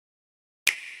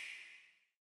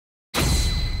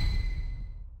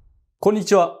Hello,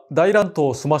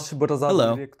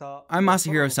 I'm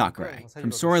Masahiro Sakurai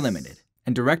from Sora Limited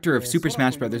and director of Super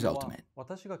Smash Bros. Ultimate.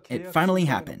 It finally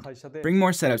happened. Bring More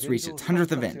Setups reached its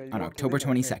 100th event on October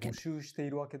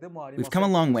 22nd. We've come a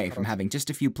long way from having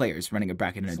just a few players running a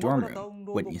bracket in a dorm room,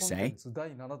 wouldn't you say?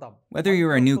 Whether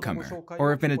you're a newcomer or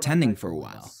have been attending for a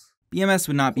while, BMS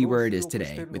would not be where it is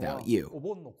today without you.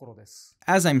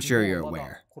 As I'm sure you're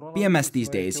aware, BMS these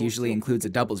days usually includes a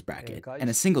doubles bracket and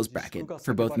a singles bracket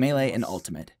for both Melee and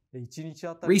Ultimate.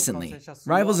 Recently,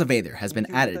 Rivals of Aether has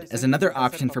been added as another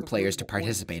option for players to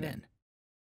participate in.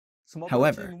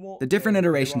 However, the different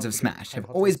iterations of Smash have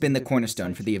always been the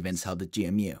cornerstone for the events held at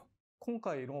GMU.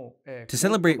 To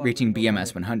celebrate reaching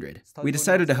BMS 100, we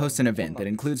decided to host an event that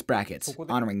includes brackets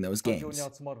honoring those games.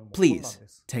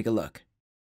 Please, take a look.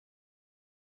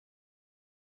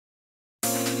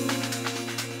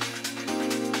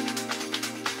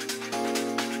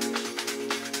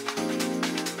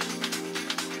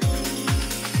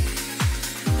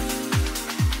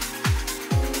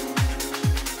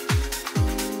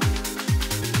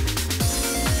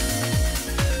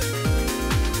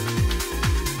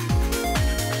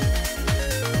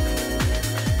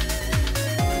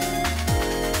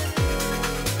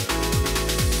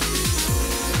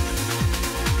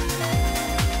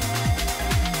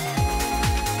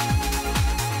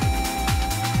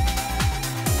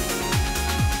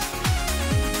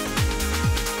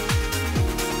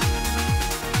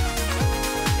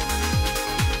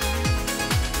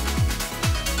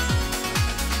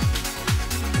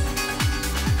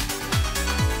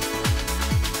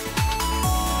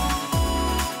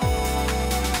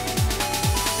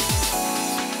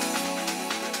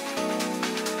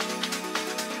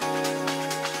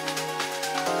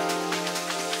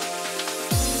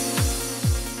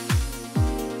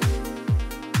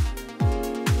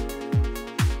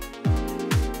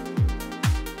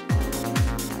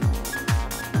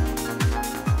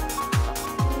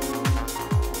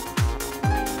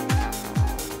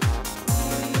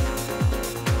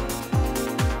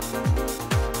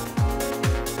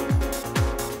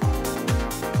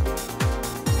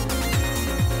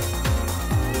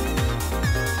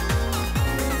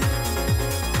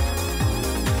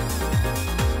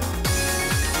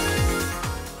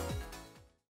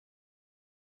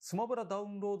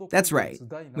 That's right,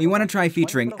 we want to try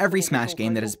featuring every Smash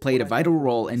game that has played a vital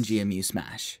role in GMU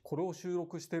Smash.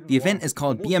 The event is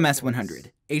called BMS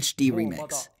 100 HD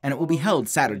ReMIX, and it will be held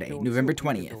Saturday, November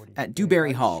 20th at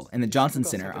Dewberry Hall in the Johnson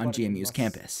Center on GMU's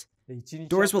campus.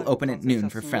 Doors will open at noon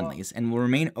for friendlies and will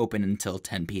remain open until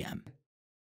 10 p.m.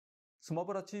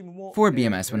 For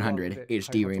BMS 100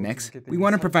 HD ReMIX, we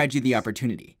want to provide you the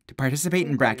opportunity to participate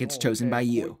in brackets chosen by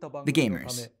you, the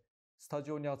gamers.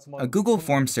 A Google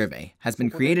Form survey has been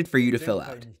created for you to fill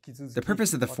out. The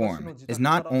purpose of the form is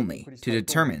not only to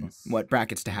determine what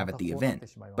brackets to have at the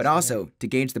event, but also to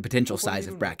gauge the potential size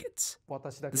of brackets.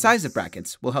 The size of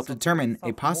brackets will help determine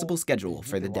a possible schedule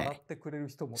for the day.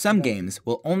 Some games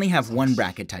will only have one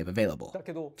bracket type available.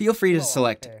 Feel free to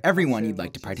select every one you'd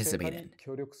like to participate in.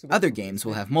 Other games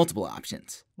will have multiple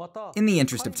options. In the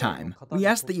interest of time, we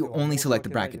ask that you only select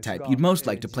the bracket type you'd most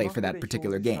like to play for that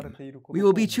particular game. We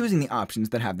will be choosing the options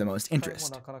that have the most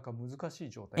interest.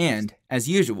 And, as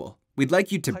usual, we'd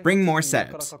like you to bring more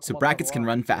setups so brackets can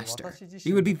run faster.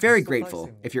 We would be very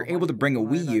grateful if you're able to bring a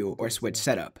Wii U or Switch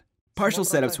setup. Partial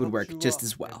setups would work just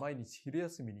as well.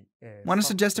 Want to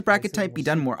suggest a bracket type be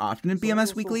done more often in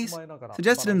BMS weeklies?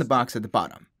 Suggest it in the box at the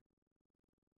bottom.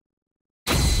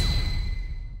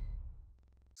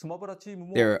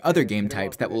 There are other game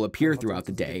types that will appear throughout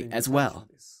the day as well.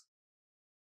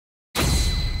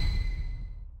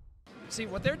 See,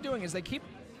 what they're doing is they keep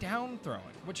down throwing.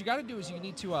 What you got to do is you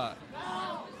need to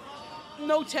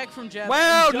no tech from Jeff.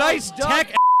 Wow, nice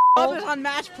tech. On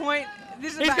match point.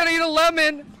 He's gonna eat a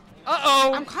lemon.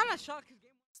 Uh-oh. I'm kind of shocked.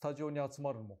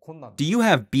 Do you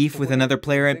have beef with another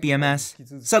player at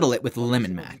BMS? Settle it with a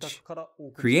lemon match.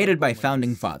 Created by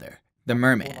Founding Father, the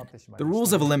Merman, the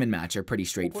rules of a lemon match are pretty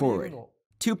straightforward.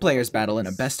 Two players battle in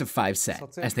a best-of-5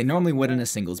 set, as they normally would in a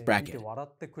singles bracket.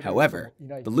 However,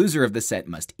 the loser of the set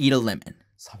must eat a lemon,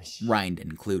 rind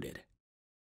included.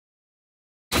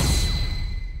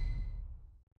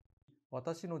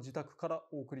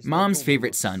 Mom's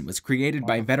Favorite Son was created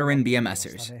by veteran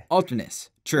BMSers, Alternus,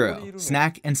 Churro,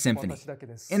 Snack, and Symphony.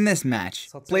 In this match,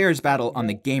 players battle on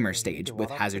the gamer stage with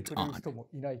hazards on.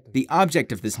 The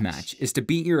object of this match is to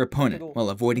beat your opponent while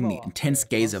avoiding the intense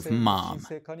gaze of Mom.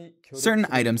 Certain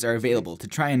items are available to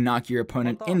try and knock your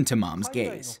opponent into Mom's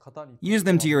gaze. Use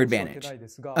them to your advantage.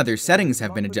 Other settings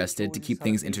have been adjusted to keep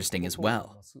things interesting as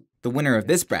well. The winner of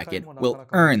this bracket will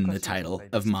earn the title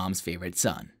of Mom's Favorite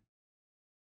Son.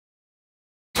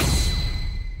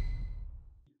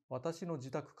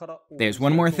 There's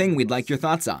one more thing we'd like your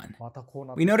thoughts on.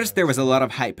 We noticed there was a lot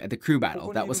of hype at the crew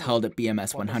battle that was held at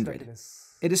BMS 100.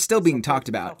 It is still being talked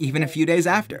about even a few days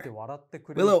after.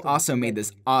 Willow also made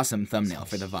this awesome thumbnail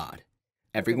for the VOD.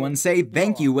 Everyone say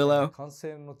thank you, Willow!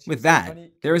 With that,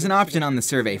 there is an option on the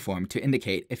survey form to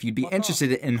indicate if you'd be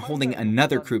interested in holding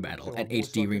another crew battle at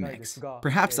HD ReMIX,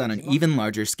 perhaps on an even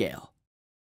larger scale.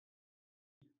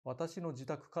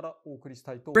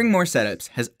 Bring More Setups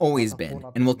has always been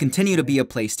and will continue to be a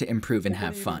place to improve and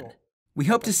have fun. We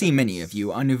hope to see many of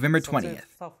you on November 20th.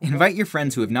 Invite your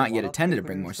friends who have not yet attended a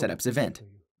Bring More Setups event.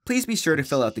 Please be sure to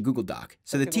fill out the Google Doc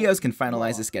so the TOs can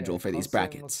finalize the schedule for these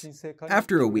brackets.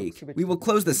 After a week, we will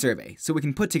close the survey so we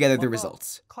can put together the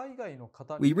results.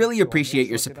 We really appreciate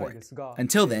your support.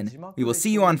 Until then, we will see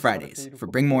you on Fridays for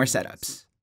Bring More Setups.